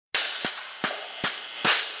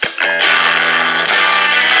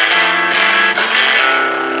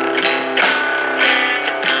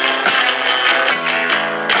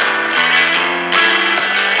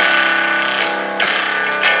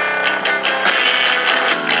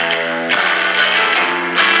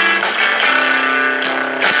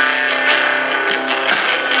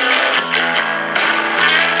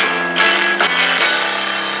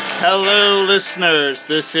listeners.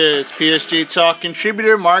 This is PSG Talk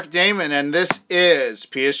contributor Mark Damon, and this is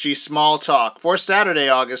PSG Small Talk for Saturday,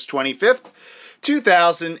 August 25th,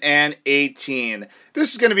 2018.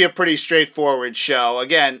 This is going to be a pretty straightforward show.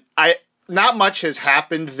 Again, not much has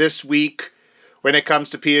happened this week when it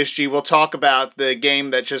comes to PSG. We'll talk about the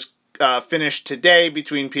game that just finished today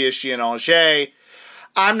between PSG and Angers.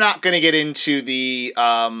 I'm not going to get into the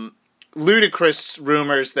ludicrous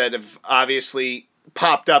rumors that have obviously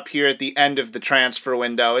popped up here at the end of the transfer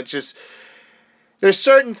window. It's just, there's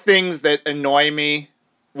certain things that annoy me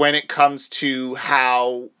when it comes to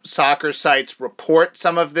how soccer sites report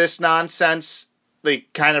some of this nonsense. They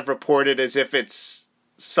kind of report it as if it's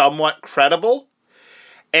somewhat credible,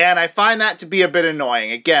 and I find that to be a bit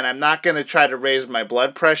annoying. Again, I'm not going to try to raise my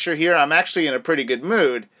blood pressure here. I'm actually in a pretty good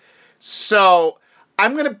mood, so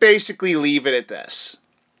I'm going to basically leave it at this.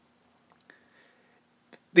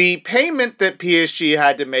 The payment that PSG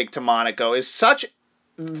had to make to Monaco is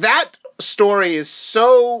that story is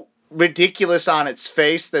so ridiculous on its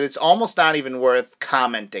face that it's almost not even worth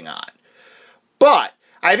commenting on. But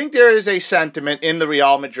I think there is a sentiment in the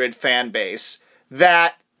Real Madrid fan base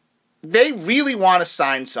that they really want to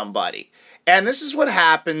sign somebody. And this is what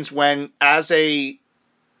happens when, as a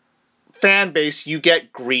fan base, you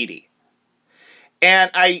get greedy.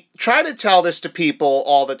 And I try to tell this to people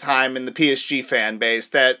all the time in the PSG fan base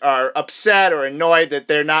that are upset or annoyed that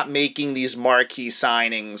they're not making these marquee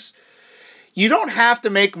signings. You don't have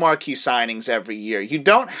to make marquee signings every year. You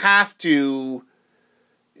don't have to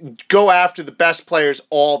go after the best players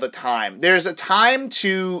all the time. There's a time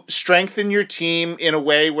to strengthen your team in a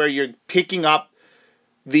way where you're picking up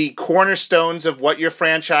the cornerstones of what your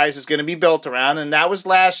franchise is going to be built around, and that was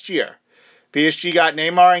last year. PSG got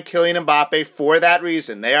Neymar and Kylian Mbappe for that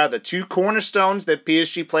reason. They are the two cornerstones that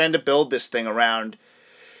PSG plan to build this thing around.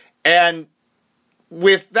 And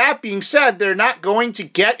with that being said, they're not going to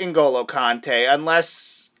get N'Golo Kante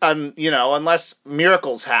unless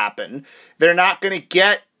miracles happen. They're not going to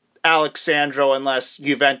get Alex Sandro unless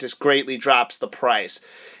Juventus greatly drops the price.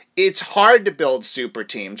 It's hard to build super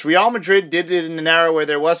teams. Real Madrid did it in an era where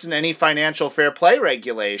there wasn't any financial fair play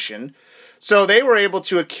regulation. So they were able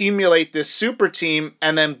to accumulate this super team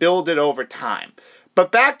and then build it over time.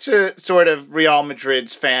 But back to sort of Real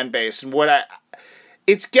Madrid's fan base and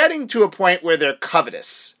it's getting to a point where they're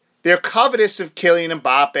covetous. They're covetous of Kylian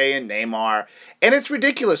Mbappe and Neymar, and it's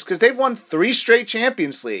ridiculous because they've won 3 straight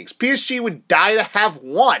Champions Leagues. PSG would die to have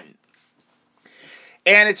one.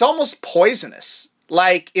 And it's almost poisonous.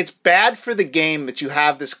 Like, it's bad for the game that you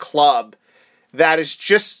have this club that is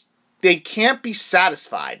just, they can't be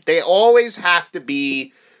satisfied. They always have to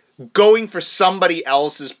be going for somebody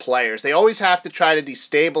else's players. They always have to try to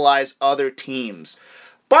destabilize other teams.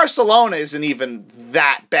 Barcelona isn't even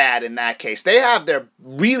that bad in that case. They have their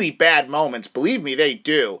really bad moments. Believe me, they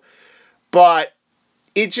do. But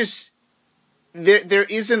it just, there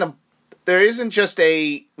isn't just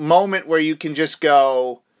a moment where you can just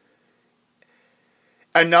go,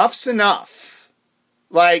 enough's enough.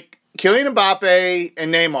 Like, Kylian Mbappe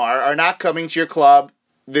and Neymar are not coming to your club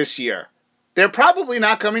this year. They're probably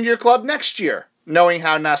not coming to your club next year, knowing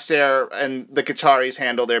how Nasser and the Qataris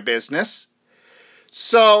handle their business.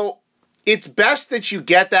 So it's best that you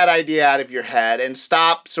get that idea out of your head and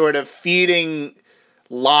stop sort of feeding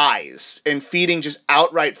lies and feeding just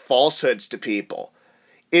outright falsehoods to people.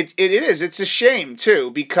 It is. It's a shame, too,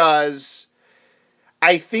 because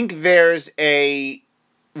I think there's a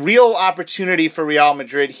real opportunity for Real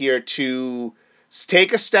Madrid here to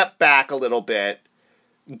take a step back a little bit,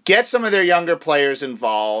 get some of their younger players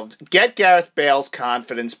involved, get Gareth Bale's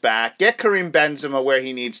confidence back, get Karim Benzema where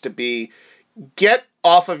he needs to be, get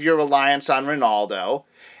off of your reliance on Ronaldo,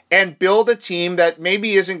 and build a team that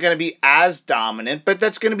maybe isn't going to be as dominant, but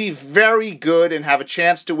that's going to be very good and have a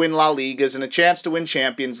chance to win La Ligas and a chance to win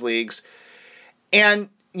Champions Leagues. And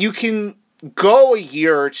you can go a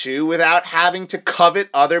year or two without having to covet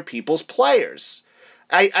other people's players.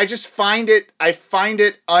 I just find it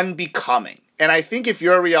unbecoming. And I think if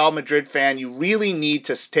you're a Real Madrid fan, you really need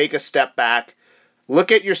to take a step back,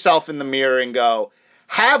 look at yourself in the mirror and go,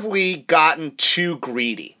 have we gotten too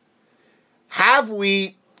greedy? Have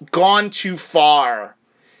we gone too far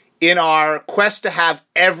in our quest to have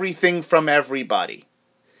everything from everybody?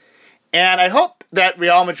 And I hope that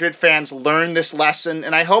Real Madrid fans learn this lesson,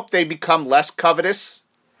 and I hope they become less covetous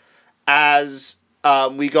as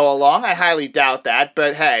we go along. I highly doubt that,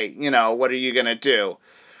 but hey, what are you going to do?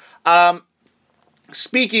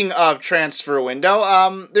 Speaking of transfer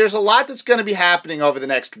window, there's a lot that's going to be happening over the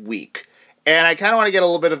next week, and I kind of want to get a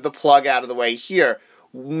little bit of the plug out of the way here.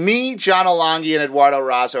 Me, John Olanghi, and Eduardo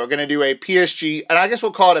Razzo are going to do a PSG, and I guess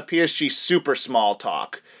we'll call it a PSG super small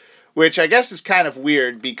talk, which I guess is kind of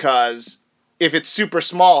weird because if it's super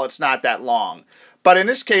small, it's not that long. But in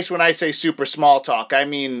this case, when I say super small talk, I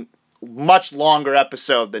mean much longer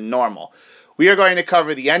episode than normal. We are going to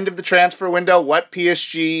cover the end of the transfer window, what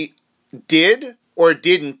PSG did or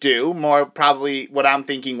didn't do, more probably what I'm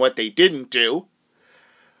thinking what they didn't do.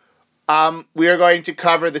 We are going to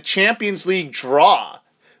cover the Champions League draw,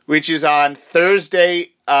 which is on Thursday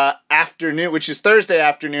afternoon,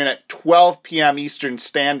 at 12 p.m. Eastern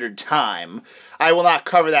Standard Time. I will not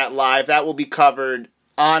cover that live. That will be covered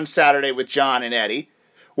on Saturday with John and Eddie.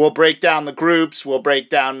 We'll break down the groups. We'll break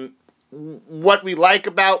down what we like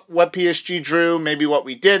about what PSG drew, maybe what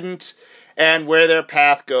we didn't, and where their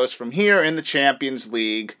path goes from here in the Champions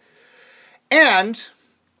League. And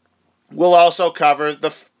we'll also cover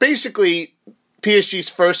basically PSG's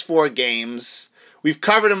first 4 games. We've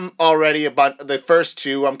covered them already, about the first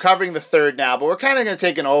 2. I'm covering the third now, but we're kind of going to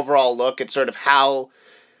take an overall look at sort of how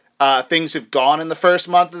things have gone in the first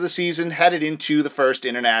month of the season, headed into the first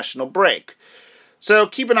international break. So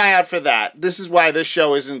keep an eye out for that. This is why this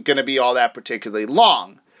show isn't going to be all that particularly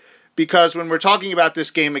long, because when we're talking about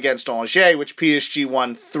this game against Angers, which PSG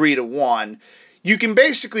won 3-1, you can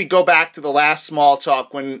basically go back to the last small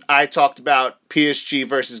talk when I talked about PSG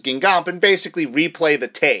versus Guingamp and basically replay the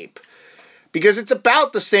tape, because it's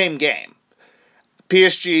about the same game.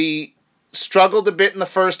 PSG struggled a bit in the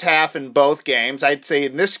first half in both games. I'd say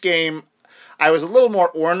in this game, I was a little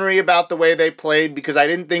more ornery about the way they played because I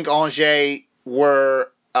didn't think Angers were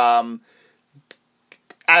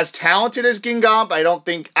as talented as Guingamp.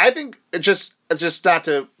 I think just not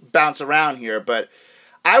to bounce around here, but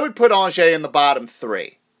I would put Angers in the bottom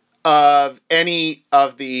 3 of any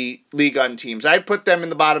of the Ligue 1 teams. I'd put them in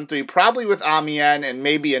the bottom 3, probably with Amiens and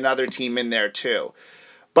maybe another team in there too.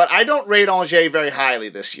 But I don't rate Angers very highly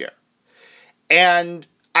this year. And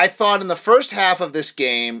I thought in the first half of this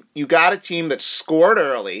game, you got a team that scored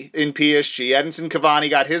early in PSG. Edinson Cavani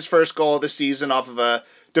got his first goal of the season off of a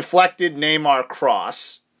deflected Neymar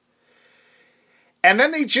cross. And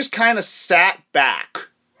then they just kind of sat back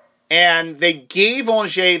and they gave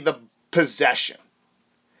Angers the possession.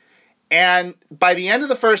 And by the end of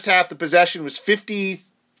the first half, the possession was 53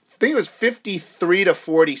 to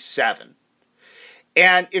 47.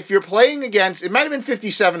 And if you're playing against, it might have been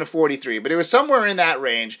 57 to 43, but it was somewhere in that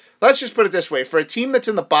range. Let's just put it this way. For a team that's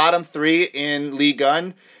in the bottom 3 in Ligue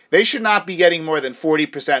 1, they should not be getting more than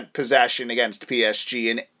 40% possession against PSG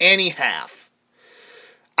in any half.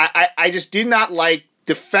 I just did not like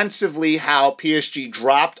defensively how PSG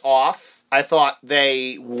dropped off. I thought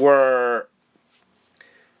they were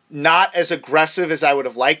not as aggressive as I would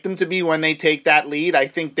have liked them to be when they take that lead. I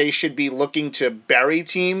think they should be looking to bury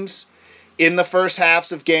teams in the first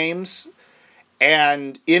halves of games.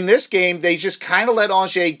 And in this game, they just kind of let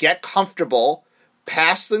Angers get comfortable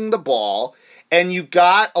passing the ball. And you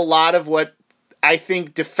got a lot of what I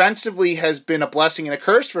think defensively has been a blessing and a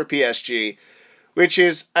curse for PSG, which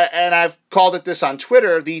is, and I've called it this on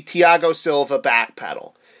Twitter, the Thiago Silva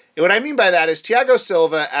backpedal. And what I mean by that is Thiago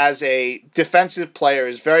Silva as a defensive player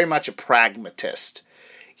is very much a pragmatist.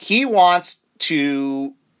 He wants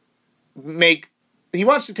to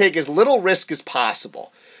take as little risk as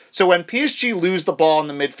possible. So when PSG lose the ball in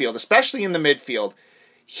the midfield, especially in the midfield,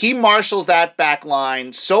 he marshals that back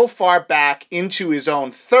line so far back into his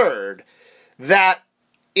own third that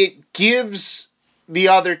it gives the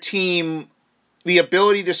other team the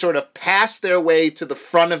ability to sort of pass their way to the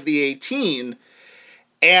front of the 18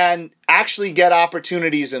 and actually get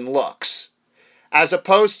opportunities and looks, as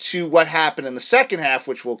opposed to what happened in the second half,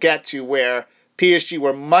 which we'll get to, where PSG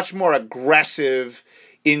were much more aggressive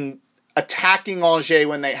in attacking Angers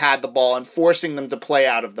when they had the ball and forcing them to play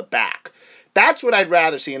out of the back. That's what I'd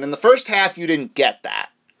rather see. And in the first half, you didn't get that.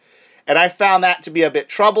 And I found that to be a bit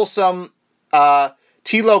troublesome.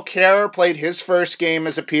 Thilo Kehrer played his first game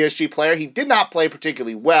as a PSG player. He did not play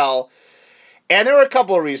particularly well. And there were a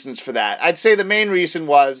couple of reasons for that. I'd say the main reason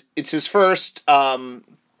was it's his first Paris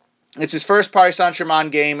Saint-Germain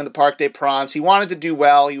game in the Parc des Princes. He wanted to do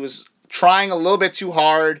well. He was trying a little bit too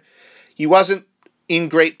hard. He wasn't in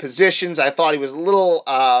great positions. I thought he was a little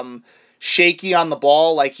shaky on the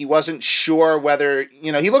ball, like he wasn't sure whether,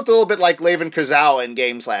 he looked a little bit like Layvin Kurzawa in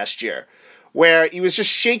games last year, where he was just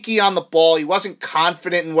shaky on the ball. He wasn't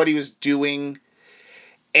confident in what he was doing.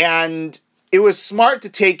 And it was smart to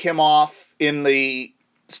take him off in the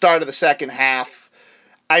start of the second half.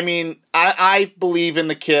 I mean, I believe in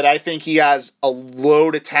the kid. I think he has a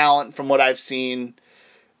load of talent from what I've seen.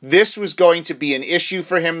 This was going to be an issue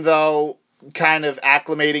for him, though, kind of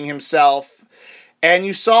acclimating himself. And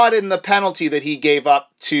you saw it in the penalty that he gave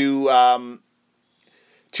up to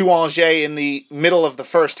Angers in the middle of the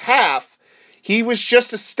first half. He was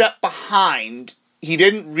just a step behind. He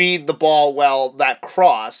didn't read the ball well, that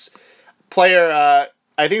cross. Player, I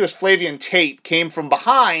think it was Flavian Tate, came from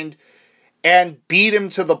behind and beat him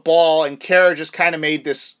to the ball, and Kehrer just kind of made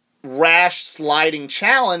this rash sliding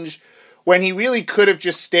challenge when he really could have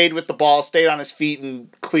just stayed with the ball, stayed on his feet,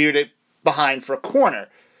 and cleared it behind for a corner.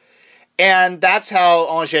 And that's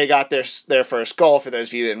how Angers got their first goal, for those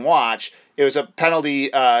of you who didn't watch. It was a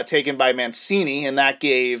penalty taken by Mancini, and that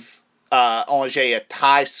gave Angers a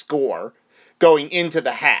tie score going into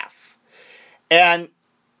the half. And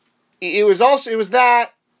it was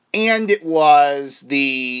that, and it was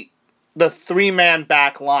the three-man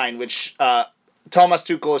back line, which Thomas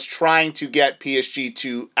Tuchel is trying to get PSG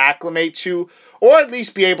to acclimate to, or at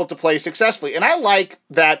least be able to play successfully. And I like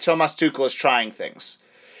that Thomas Tuchel is trying things.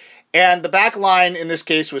 And the back line in this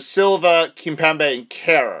case was Silva, Kimpembe, and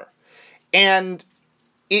Kehrer. And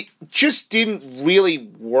it just didn't really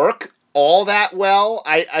work all that well.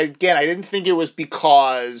 I didn't think it was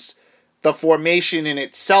because the formation in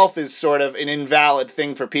itself is sort of an invalid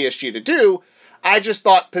thing for PSG to do. I just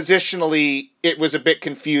thought positionally it was a bit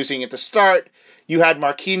confusing at the start. You had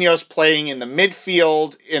Marquinhos playing in the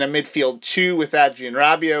midfield, in a midfield 2 with Adrien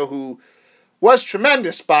Rabiot, who was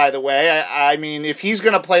tremendous, by the way. I mean, if he's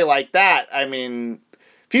going to play like that,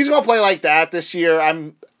 this year,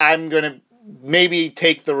 I'm going to maybe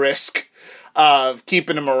take the risk of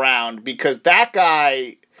keeping him around, because that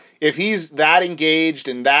guy, if he's that engaged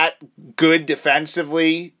and that good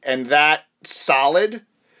defensively and that solid,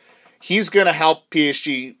 he's going to help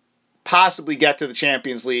PSG possibly get to the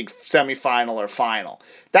Champions League semifinal or final.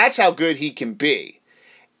 That's how good he can be.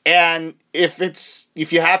 And if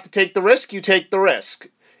you have to take the risk, you take the risk.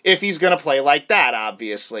 If he's going to play like that,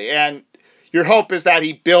 obviously. And your hope is that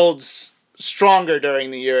he builds stronger during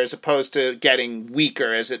the year as opposed to getting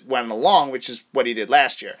weaker as it went along, which is what he did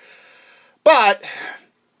last year. But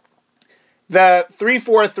the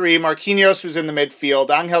 3-4-3, Marquinhos was in the midfield.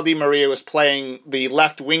 Angel Di Maria was playing the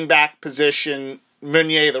left wing-back position.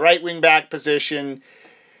 Meunier, the right wing-back position.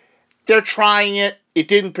 They're trying it. It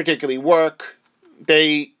didn't particularly work.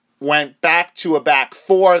 They went back to a back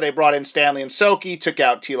 4. They brought in Stanley Nsoki, took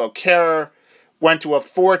out Thilo Kehrer, went to a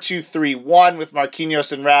 4-2-3-1 with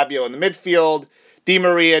Marquinhos and Rabiot in the midfield, Di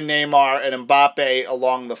Maria, Neymar, and Mbappe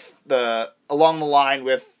along the line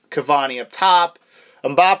with Cavani up top.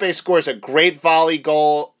 Mbappe scores a great volley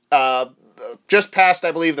goal just past,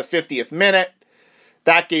 I believe, the 50th minute.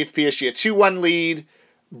 That gave PSG a 2-1 lead.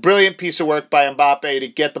 Brilliant piece of work by Mbappe to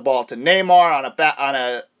get the ball to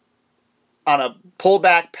Neymar on a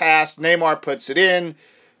pullback pass. Neymar puts it in.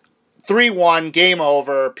 3-1, game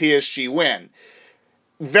over, PSG win.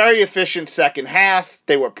 Very efficient second half.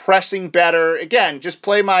 They were pressing better. Again, just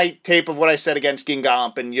play my tape of what I said against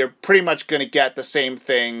Guingamp, and you're pretty much going to get the same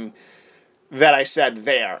thing that I said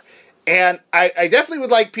there. And I definitely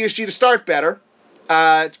would like PSG to start better.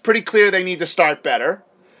 It's pretty clear they need to start better.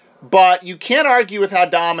 But you can't argue with how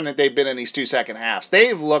dominant they've been in these 2 second halves.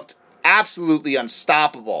 They've looked absolutely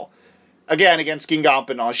unstoppable. Again, against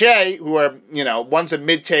Guingamp and Angers, who are, one's a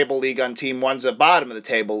mid-table Ligue 1 team, one's a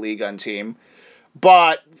bottom-of-the-table Ligue 1 team.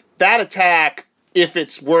 But that attack, if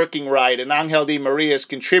it's working right, and Angel Di Maria is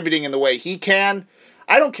contributing in the way he can,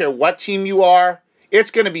 I don't care what team you are,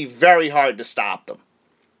 it's going to be very hard to stop them.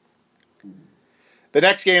 The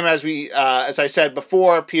next game, as I said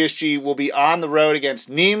before, PSG will be on the road against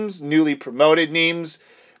Nimes, newly promoted Nimes.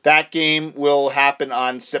 That game will happen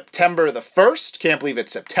on September the 1st. Can't believe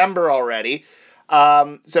it's September already.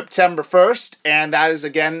 September 1st. And that is,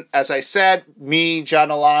 again, as I said, me, John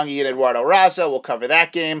Alongi, and Eduardo Raza will cover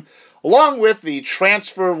that game, along with the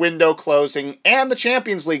transfer window closing and the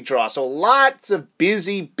Champions League draw. So lots of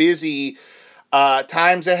busy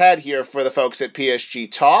times ahead here for the folks at PSG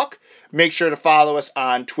Talk. Make sure to follow us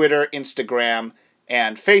on Twitter, Instagram,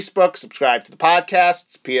 and Facebook. Subscribe to the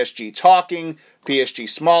podcasts, PSG Talking, PSG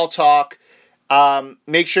Small Talk.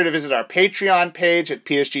 Make sure to visit our Patreon page at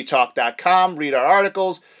psgtalk.com. Read our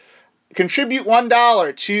articles. Contribute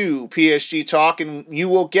 $1 to PSG Talk, and you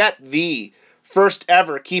will get the first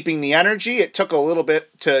ever Keeping the Energy. It took a little bit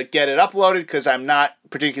to get it uploaded because I'm not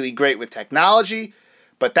particularly great with technology,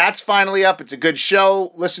 but that's finally up. It's a good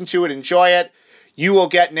show. Listen to it. Enjoy it. You will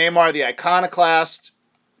get Neymar the Iconoclast,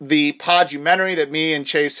 the podumentary that me and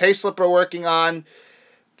Chase Hayslip are working on.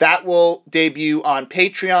 That will debut on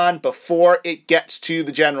Patreon before it gets to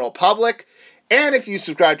the general public. And if you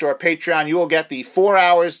subscribe to our Patreon, you will get the 4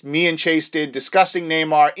 hours me and Chase did discussing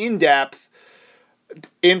Neymar in depth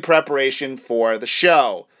in preparation for the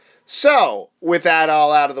show. So, with that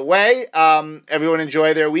all out of the way, everyone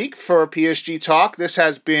enjoy their week. For PSG Talk, this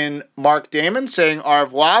has been Mark Damon saying au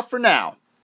revoir for now.